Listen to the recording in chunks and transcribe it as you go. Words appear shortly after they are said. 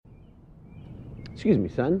Excuse me,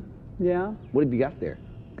 son. Yeah. What have you got there?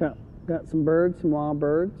 Got some birds, some wild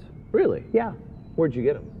birds. Really? Yeah. Where'd you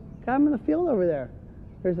get them? Got them in the field over there.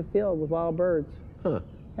 There's a field with wild birds. Huh.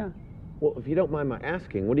 Yeah. Well, if you don't mind my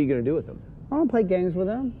asking, what are you going to do with them? I want to play games with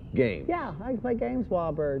them. Games? Yeah, I can play games with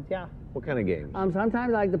wild birds, yeah. What kind of games? Sometimes I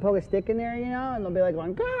like to poke a stick in there, and they'll be like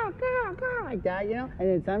going, caw, caw, caw, like that, And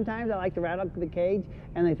then sometimes I like to rattle up the cage,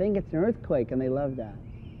 and they think it's an earthquake, and they love that.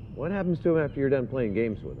 What happens to them after you're done playing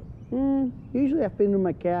games with them? Usually I feed them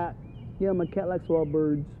my cat. Yeah, my cat likes wild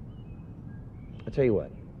birds. I'll tell you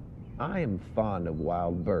what, I am fond of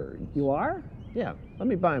wild birds. You are? Yeah, let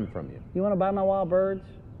me buy them from you. You want to buy my wild birds?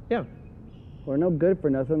 Yeah. They're no good for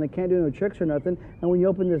nothing. They can't do no tricks or nothing. And when you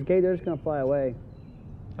open this gate, they're just going to fly away.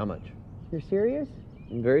 How much? You're serious?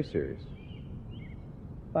 I'm very serious.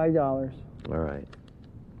 $5. All right.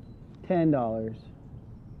 $10.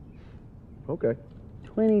 Okay.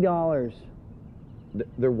 $20.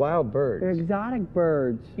 They're wild birds. They're exotic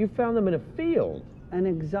birds. You found them in a field. An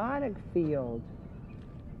exotic field.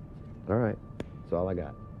 All right. That's all I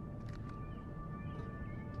got.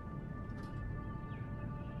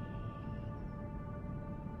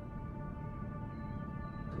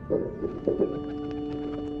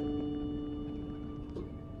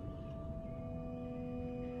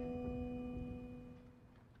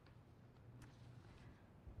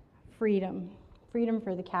 Freedom. Freedom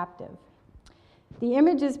for the captive. The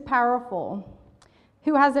image is powerful.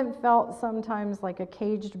 Who hasn't felt sometimes like a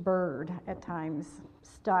caged bird at times,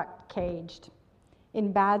 stuck, caged,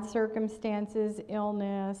 in bad circumstances,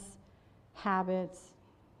 illness, habits,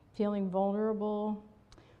 feeling vulnerable,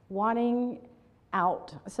 wanting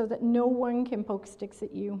out so that no one can poke sticks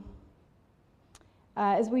at you?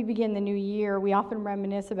 As we begin the new year, we often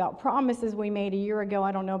reminisce about promises we made a year ago.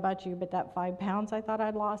 I don't know about you, but that 5 pounds I thought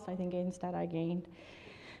I'd lost, I think instead I gained.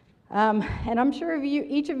 And I'm sure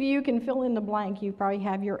each of you can fill in the blank. You probably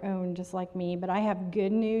have your own, just like me. But I have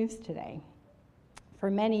good news today. For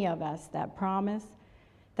many of us, that promise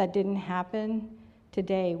that didn't happen,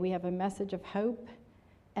 today we have a message of hope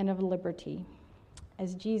and of liberty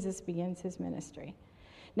as Jesus begins his ministry.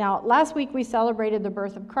 Now, last week we celebrated the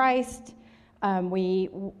birth of Christ.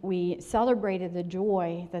 We celebrated the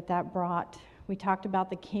joy that brought. We talked about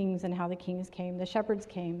the kings and how the kings came. The shepherds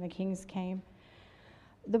came, the kings came.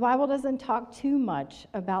 The Bible doesn't talk too much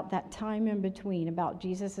about that time in between, about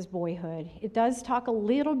Jesus' boyhood. It does talk a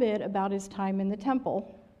little bit about his time in the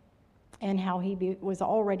temple and how he was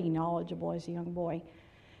already knowledgeable as a young boy.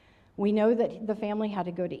 We know that the family had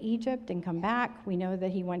to go to Egypt and come back. We know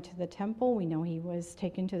that he went to the temple. We know he was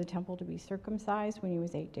taken to the temple to be circumcised when he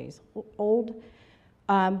was 8 days old.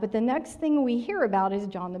 But the next thing we hear about is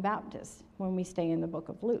John the Baptist when we stay in the book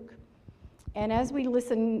of Luke. And as we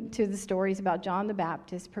listen to the stories about John the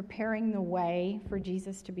Baptist preparing the way for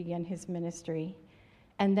Jesus to begin his ministry,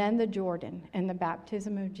 and then the Jordan and the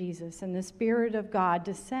baptism of Jesus, and the Spirit of God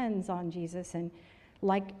descends on Jesus and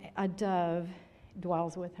like a dove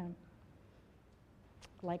dwells with him.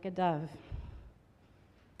 Like a dove.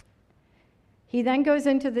 He then goes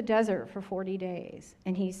into the desert for 40 days,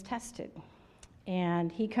 and he's tested.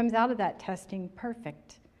 And he comes out of that testing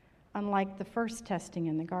perfect, unlike the first testing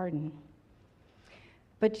in the garden.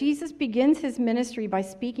 But Jesus begins his ministry by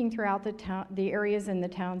speaking throughout the areas and the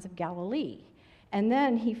towns of Galilee. And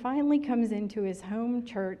then he finally comes into his home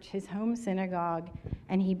church, his home synagogue,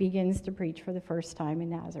 and he begins to preach for the first time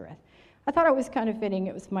in Nazareth. I thought it was kind of fitting.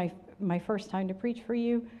 It was my first time to preach for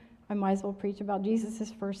you. I might as well preach about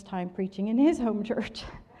Jesus' first time preaching in his home church.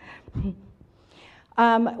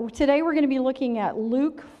 Today we're going to be looking at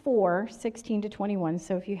Luke 4:16-21.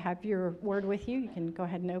 So if you have your word with you, you can go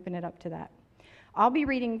ahead and open it up to that. I'll be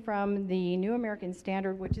reading from the New American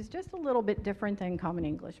Standard, which is just a little bit different than Common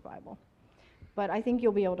English Bible. But I think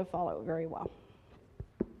you'll be able to follow it very well.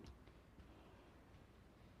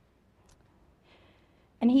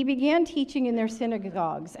 And he began teaching in their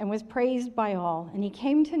synagogues and was praised by all. And he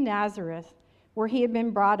came to Nazareth, where he had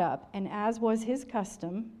been brought up. And as was his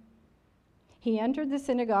custom, he entered the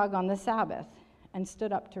synagogue on the Sabbath and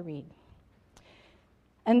stood up to read.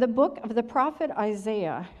 And the book of the prophet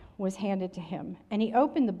Isaiah was handed to him. And he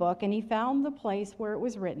opened the book, and he found the place where it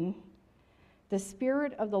was written, "The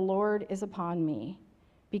Spirit of the Lord is upon me,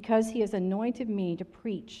 because he has anointed me to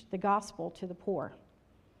preach the gospel to the poor.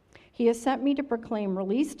 He has sent me to proclaim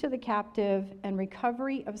release to the captive and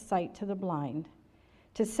recovery of sight to the blind,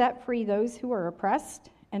 to set free those who are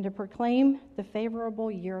oppressed, and to proclaim the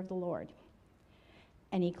favorable year of the Lord."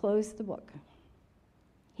 And he closed the book.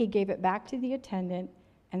 He gave it back to the attendant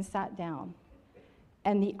and sat down.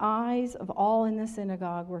 And the eyes of all in the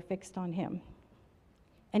synagogue were fixed on him.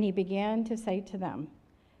 And he began to say to them,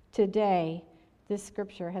 "Today, this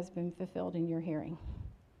scripture has been fulfilled in your hearing.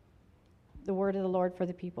 The word of the Lord for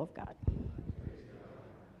the people of God.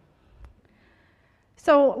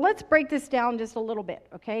 So let's break this down just a little bit,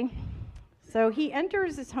 okay? So he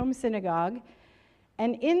enters his home synagogue,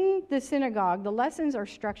 and in the synagogue, the lessons are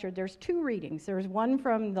structured. There's two readings. There's one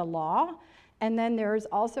from the law, and then there's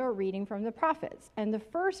also a reading from the prophets. And the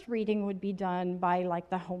first reading would be done by like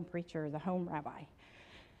the home preacher, the home rabbi.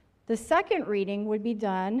 The second reading would be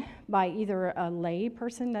done by either a lay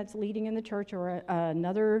person that's leading in the church or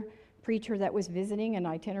another preacher that was visiting, an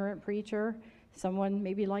itinerant preacher, someone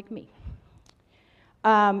maybe like me.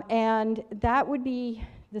 And that would be,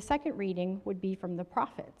 the second reading would be from the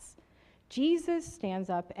prophets. Jesus stands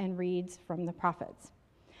up and reads from the prophets.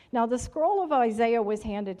 Now, the scroll of Isaiah was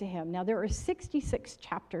handed to him. Now, there are 66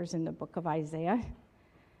 chapters in the book of Isaiah,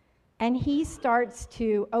 and he starts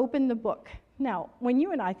to open the book. Now, when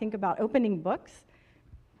you and I think about opening books,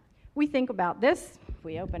 we think about this.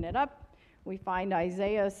 We open it up. We find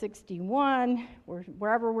Isaiah 61,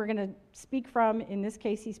 wherever we're going to speak from. In this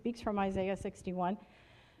case, he speaks from Isaiah 61,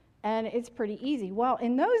 and it's pretty easy. Well,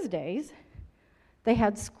 in those days, they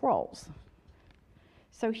had scrolls.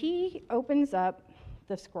 So he opens up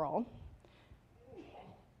the scroll,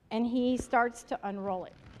 and he starts to unroll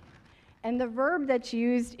it. And the verb that's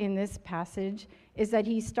used in this passage is that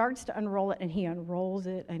he starts to unroll it, and he unrolls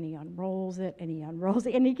it, and he unrolls it, and he unrolls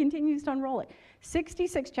it, and he continues to unroll it.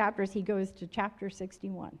 66 chapters, he goes to chapter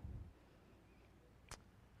 61.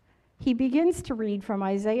 He begins to read from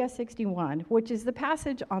Isaiah 61, which is the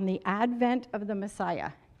passage on the advent of the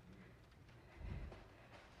Messiah.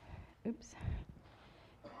 Oops.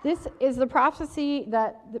 This is the prophecy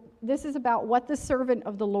this is about what the servant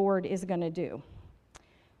of the Lord is going to do.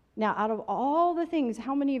 Now, out of all the things,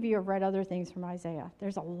 how many of you have read other things from Isaiah?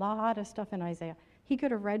 There's a lot of stuff in Isaiah. He could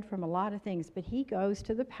have read from a lot of things, but he goes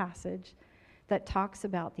to the passage that talks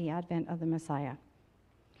about the advent of the Messiah.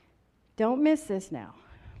 Don't miss this now.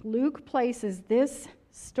 Luke places this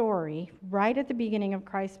story right at the beginning of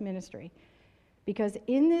Christ's ministry, because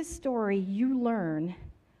in this story you learn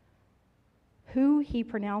who he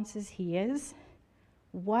pronounces he is,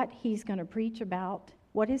 what he's going to preach about,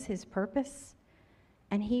 what is his purpose,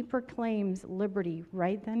 and he proclaims liberty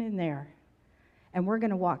right then and there. And we're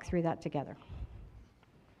going to walk through that together.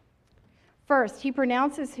 First, he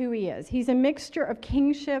pronounces who he is. He's a mixture of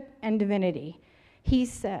kingship and divinity. He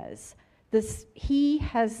says, he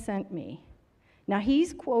has sent me. Now,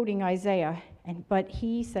 he's quoting Isaiah, but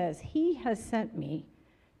he says, he has sent me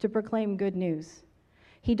to proclaim good news.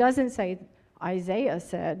 He doesn't say, Isaiah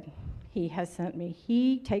said, he has sent me.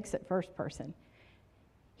 He takes it first person.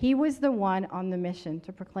 He was the one on the mission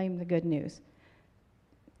to proclaim the good news.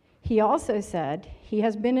 He also said he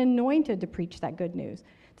has been anointed to preach that good news.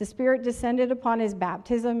 The Spirit descended upon his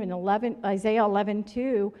baptism in Isaiah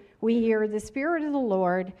 11:2. We hear the Spirit of the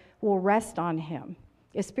Lord will rest on him,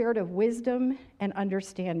 a spirit of wisdom and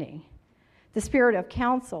understanding, the spirit of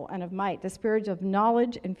counsel and of might, the spirit of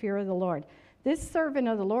knowledge and fear of the Lord. This servant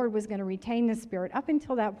of the Lord was going to retain the Spirit. Up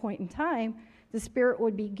until that point in time, the Spirit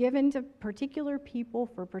would be given to particular people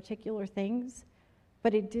for particular things,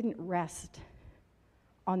 but it didn't rest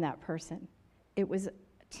on that person. It was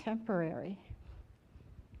temporary.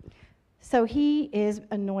 So he is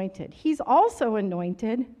anointed. He's also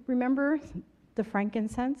anointed. Remember the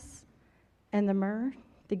frankincense and the myrrh,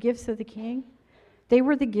 the gifts of the king? They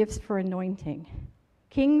were the gifts for anointing.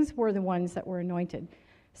 Kings were the ones that were anointed.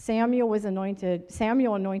 Samuel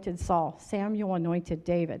anointed Saul. Samuel anointed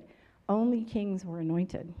David. Only kings were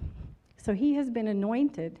anointed. So he has been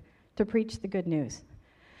anointed to preach the good news.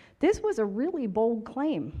 This was a really bold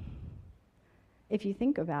claim, if you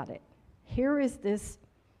think about it. Here is this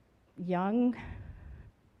young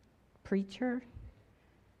preacher,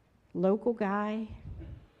 local guy.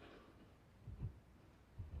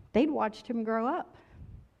 They'd watched him grow up.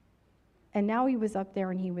 And now he was up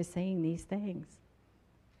there and he was saying these things.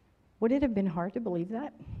 Would it have been hard to believe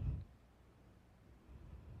that?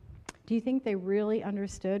 Do you think they really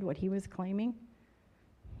understood what he was claiming?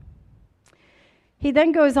 He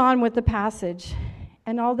then goes on with the passage,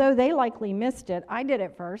 and although they likely missed it, I did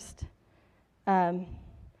it first.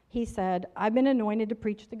 He said, I've been anointed to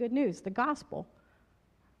preach the good news, the gospel.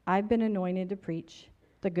 I've been anointed to preach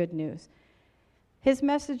the good news. His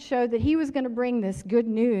message showed that he was going to bring this good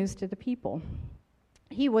news to the people.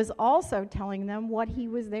 He was also telling them what he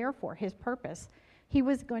was there for, his purpose. He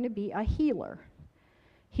was going to be a healer.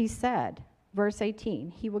 He said, verse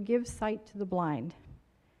 18, he will give sight to the blind.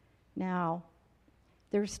 Now,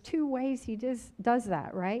 there's two ways he does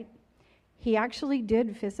that, right? He actually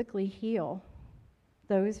did physically heal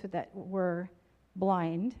those that were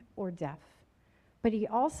blind or deaf. But he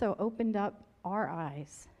also opened up our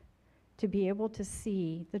eyes to be able to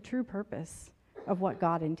see the true purpose of what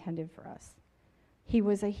God intended for us. He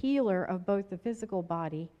was a healer of both the physical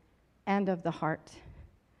body and of the heart.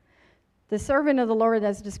 The servant of the Lord,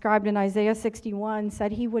 as described in Isaiah 61,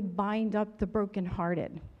 said he would bind up the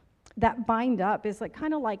brokenhearted. That bind up is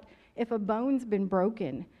kind of like if a bone's been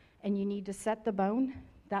broken and you need to set the bone,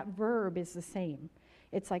 that verb is the same.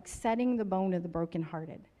 It's like setting the bone of the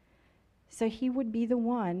brokenhearted. So he would be the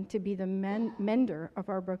one to be the mender of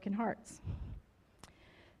our broken hearts.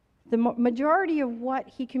 The majority of what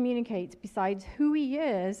he communicates, besides who he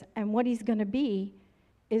is and what he's going to be,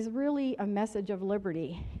 is really a message of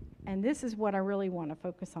liberty. And this is what I really want to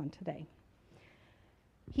focus on today.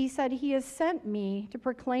 He said, he has sent me to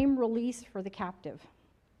proclaim release for the captive,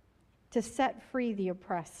 to set free the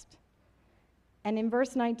oppressed. And in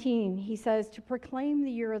verse 19, he says, to proclaim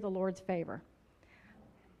the year of the Lord's favor.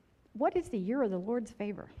 What is the year of the Lord's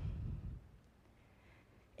favor?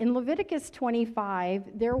 In Leviticus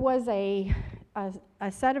 25, there was a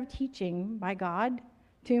set of teaching by God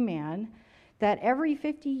to man that every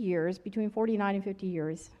 50 years, between 49 and 50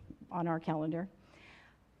 years on our calendar,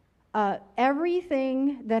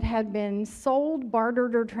 everything that had been sold,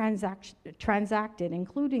 bartered, or transacted,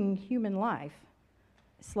 including human life,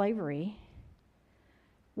 slavery,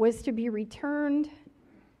 was to be returned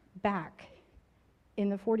back in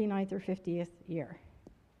the 49th or 50th year.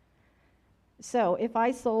 So if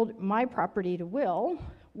I sold my property to Will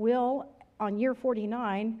on year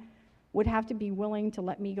 49 would have to be willing to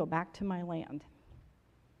let me go back to my land.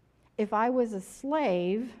 If I was a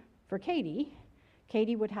slave for Katie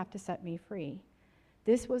would have to set me free.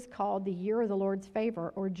 This was called the year of the Lord's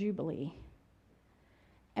favor, or Jubilee.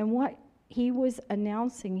 And what he was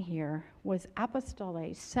announcing here was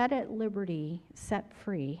apostole, set at liberty, set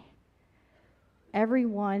free.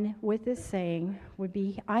 Everyone with this saying would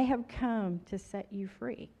be, I have come to set you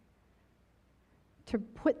free, to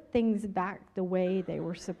put things back the way they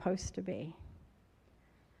were supposed to be.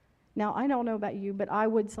 Now, I don't know about you, but I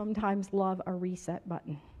would sometimes love a reset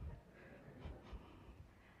button.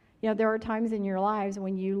 You know, there are times in your lives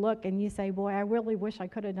when you look and you say, boy, I really wish I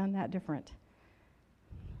could have done that different.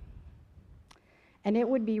 And it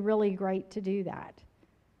would be really great to do that.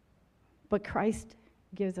 But Christ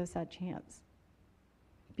gives us that chance.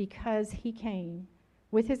 Because he came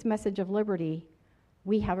with his message of liberty,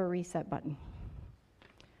 we have a reset button.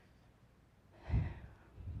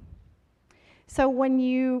 So when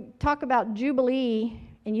you talk about Jubilee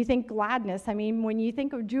and you think gladness, I mean, when you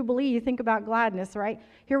think of Jubilee, you think about gladness, right?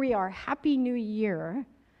 Here we are, Happy New Year.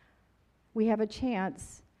 We have a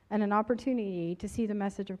chance and an opportunity to see the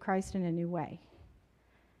message of Christ in a new way.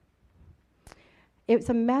 It's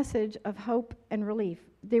a message of hope and relief.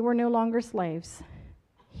 They were no longer slaves.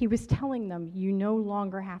 He was telling them, you no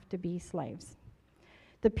longer have to be slaves.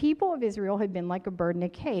 The people of Israel had been like a bird in a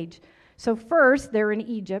cage. So first, they're in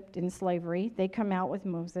Egypt in slavery. They come out with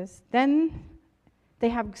Moses. Then they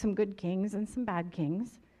have some good kings and some bad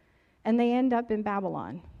kings. And they end up in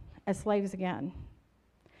Babylon as slaves again.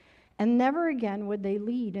 And never again would they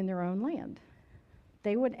lead in their own land.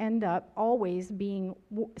 They would end up always being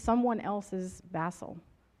someone else's vassal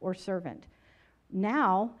or servant.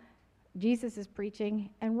 Now, Jesus is preaching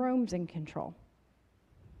and Rome's in control.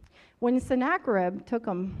 When Sennacherib took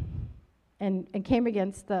them and came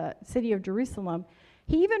against the city of Jerusalem,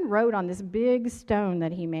 he even wrote on this big stone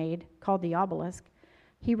that he made called the obelisk,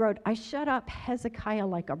 he wrote, I shut up Hezekiah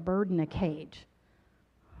like a bird in a cage.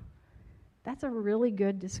 That's a really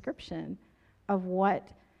good description of what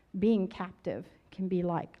being captive can be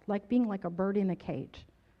like being like a bird in a cage.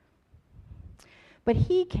 But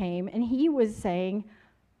he came and he was saying,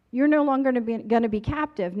 you're no longer going to be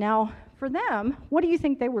captive. Now, for them, what do you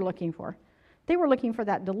think they were looking for? They were looking for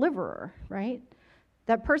that deliverer, right?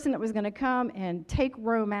 That person that was going to come and take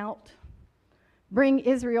Rome out, bring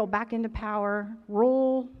Israel back into power,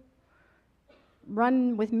 rule,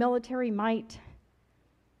 run with military might.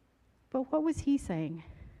 But what was he saying?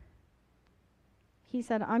 He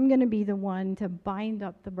said, I'm going to be the one to bind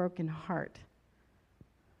up the broken heart.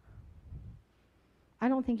 I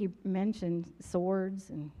don't think he mentioned swords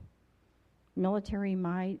and military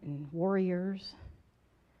might and warriors.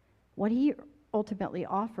 What he ultimately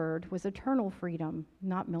offered was eternal freedom,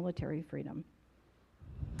 not military freedom.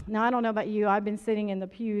 Now, I don't know about you. I've been sitting in the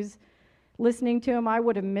pews listening to him. I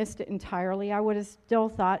would have missed it entirely. I would have still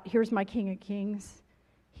thought, here's my King of Kings.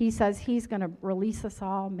 He says he's going to release us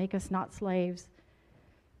all, make us not slaves.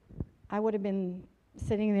 I would have been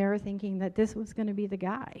sitting there thinking that this was going to be the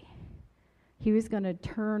guy. He was going to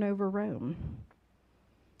turn over Rome.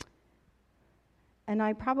 and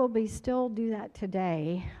I probably still do that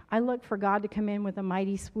today. I look for God to come in with a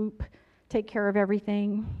mighty swoop, take care of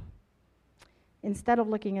everything, instead of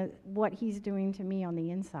looking at what he's doing to me on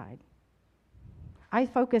the inside. I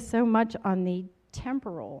focus so much on the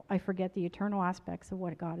temporal, I forget the eternal aspects of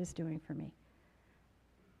what God is doing for me.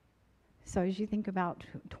 So as you think about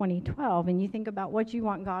 2012 and you think about what you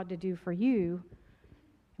want God to do for you,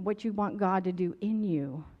 what you want God to do in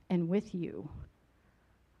you and with you,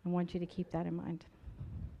 I want you to keep that in mind.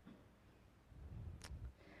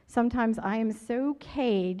 Sometimes I am so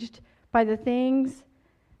caged by the things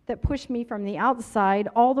that push me from the outside,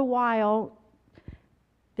 all the while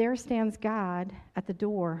there stands God at the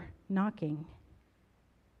door knocking,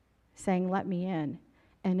 saying, let me in.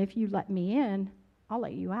 And if you let me in, I'll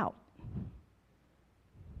let you out.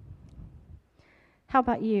 How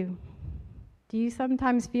about you? Do you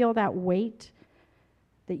sometimes feel that weight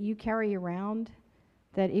that you carry around,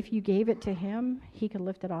 that if you gave it to him, he could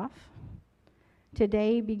lift it off?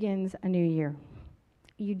 Today begins a new year.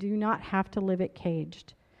 You do not have to live it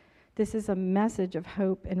caged. This is a message of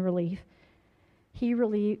hope and relief. He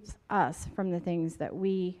relieves us from the things that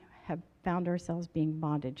we have found ourselves being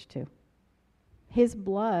bondage to. His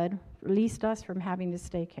blood released us from having to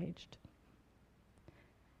stay caged.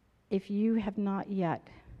 If you have not yet,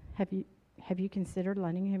 have you considered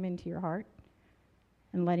letting him into your heart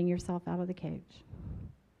and letting yourself out of the cage?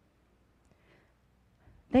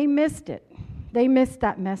 They missed it. They missed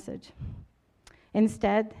that message.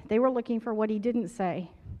 Instead, they were looking for what he didn't say.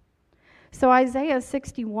 So Isaiah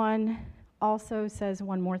 61 also says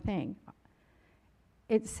one more thing.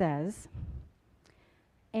 It says,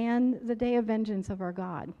 and the day of vengeance of our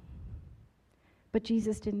God. But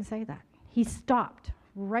Jesus didn't say that. He stopped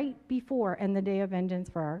right before, and the day of vengeance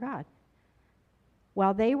for our God.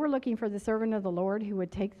 While they were looking for the servant of the Lord who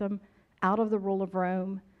would take them out of the rule of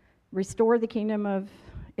Rome, restore the kingdom of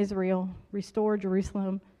Israel, restore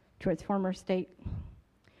Jerusalem to its former state,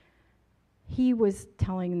 he was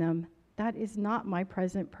telling them, that is not my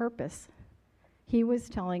present purpose. He was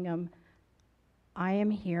telling them, I am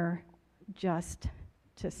here just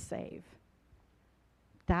to save.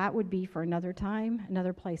 That would be for another time,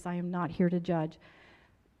 another place. I am not here to judge.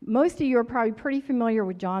 Most of you are probably pretty familiar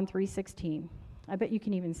with John 3:16. I bet you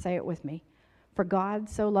can even say it with me. For God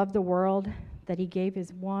so loved the world that he gave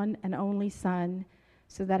his one and only Son,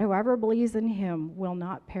 so that whoever believes in him will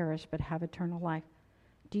not perish but have eternal life.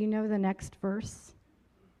 Do you know the next verse?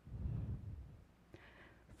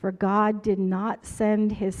 For God did not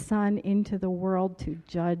send his Son into the world to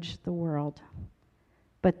judge the world,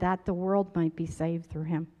 but that the world might be saved through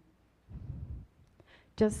him.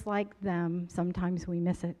 Just like them, sometimes we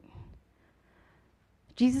miss it.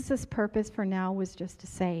 Jesus' purpose for now was just to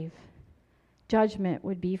save. Judgment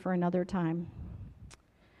would be for another time.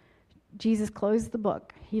 Jesus closed the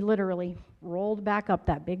book. He literally rolled back up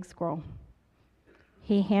that big scroll.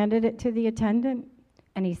 He handed it to the attendant,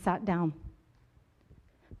 and he sat down.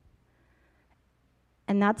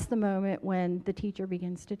 And that's the moment when the teacher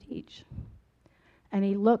begins to teach. And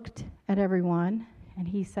he looked at everyone, and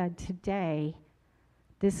he said, today,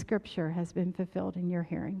 this scripture has been fulfilled in your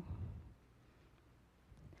hearing.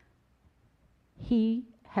 He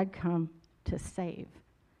had come to save.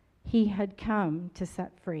 He had come to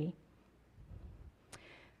set free.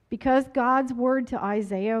 Because God's word to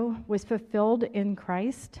Isaiah was fulfilled in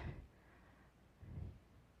Christ,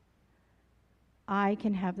 I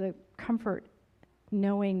can have the comfort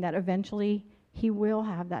knowing that eventually he will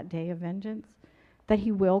have that day of vengeance, that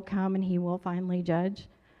he will come and he will finally judge.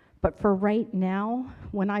 But for right now,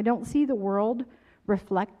 when I don't see the world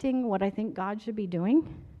reflecting what I think God should be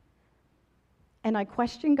doing, and I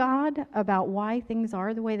question God about why things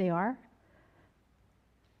are the way they are,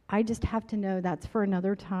 I just have to know that's for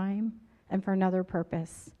another time and for another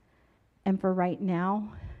purpose. And for right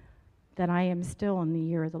now, that I am still in the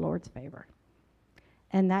year of the Lord's favor.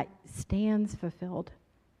 And that stands fulfilled.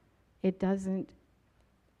 It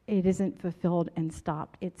isn't fulfilled and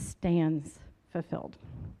stopped. It stands fulfilled.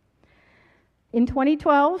 In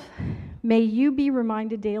 2012, may you be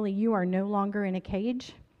reminded daily you are no longer in a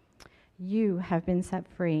cage. You have been set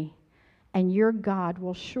free, and your God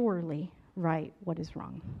will surely right what is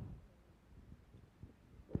wrong.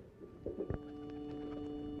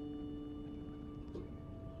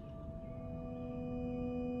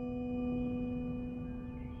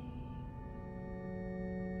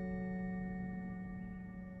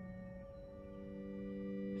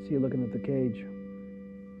 See you looking at the cage.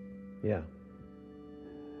 Yeah.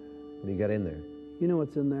 What do you got in there? You know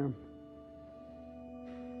what's in there.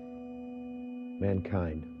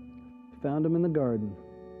 Mankind. Found him in the garden.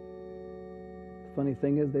 Funny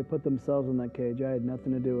thing is, they put themselves in that cage. I had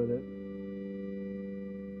nothing to do with it.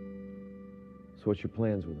 So what's your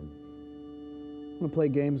plans with them? I'm going to play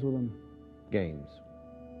games with them. Games.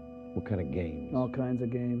 What kind of games? All kinds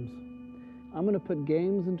of games. I'm going to put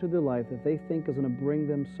games into their life that they think is going to bring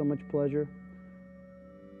them so much pleasure.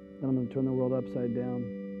 Then I'm going to turn the world upside down.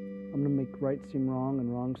 I'm going to make right seem wrong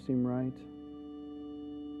and wrong seem right.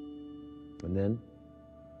 And then?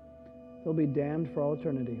 They'll be damned for all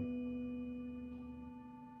eternity.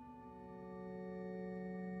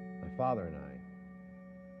 My father and I,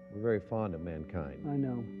 we're very fond of mankind. I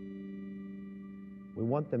know. We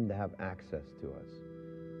want them to have access to us.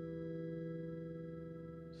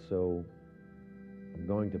 So I'm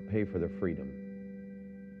going to pay for their freedom.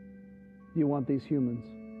 You want these humans.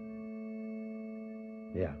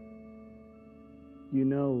 Yeah. You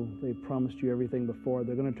know they promised you everything before.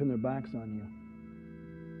 They're going to turn their backs on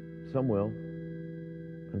you. Some will,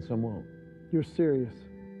 and some won't. You're serious.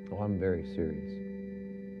 Oh, I'm very serious.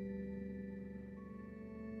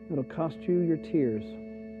 It'll cost you your tears,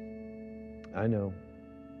 I know.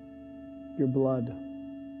 your blood.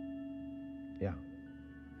 Yeah,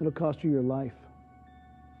 It'll cost you your life.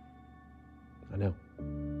 I know.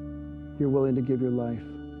 You're willing to give your life.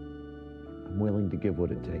 I'm willing to give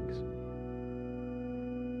what it takes.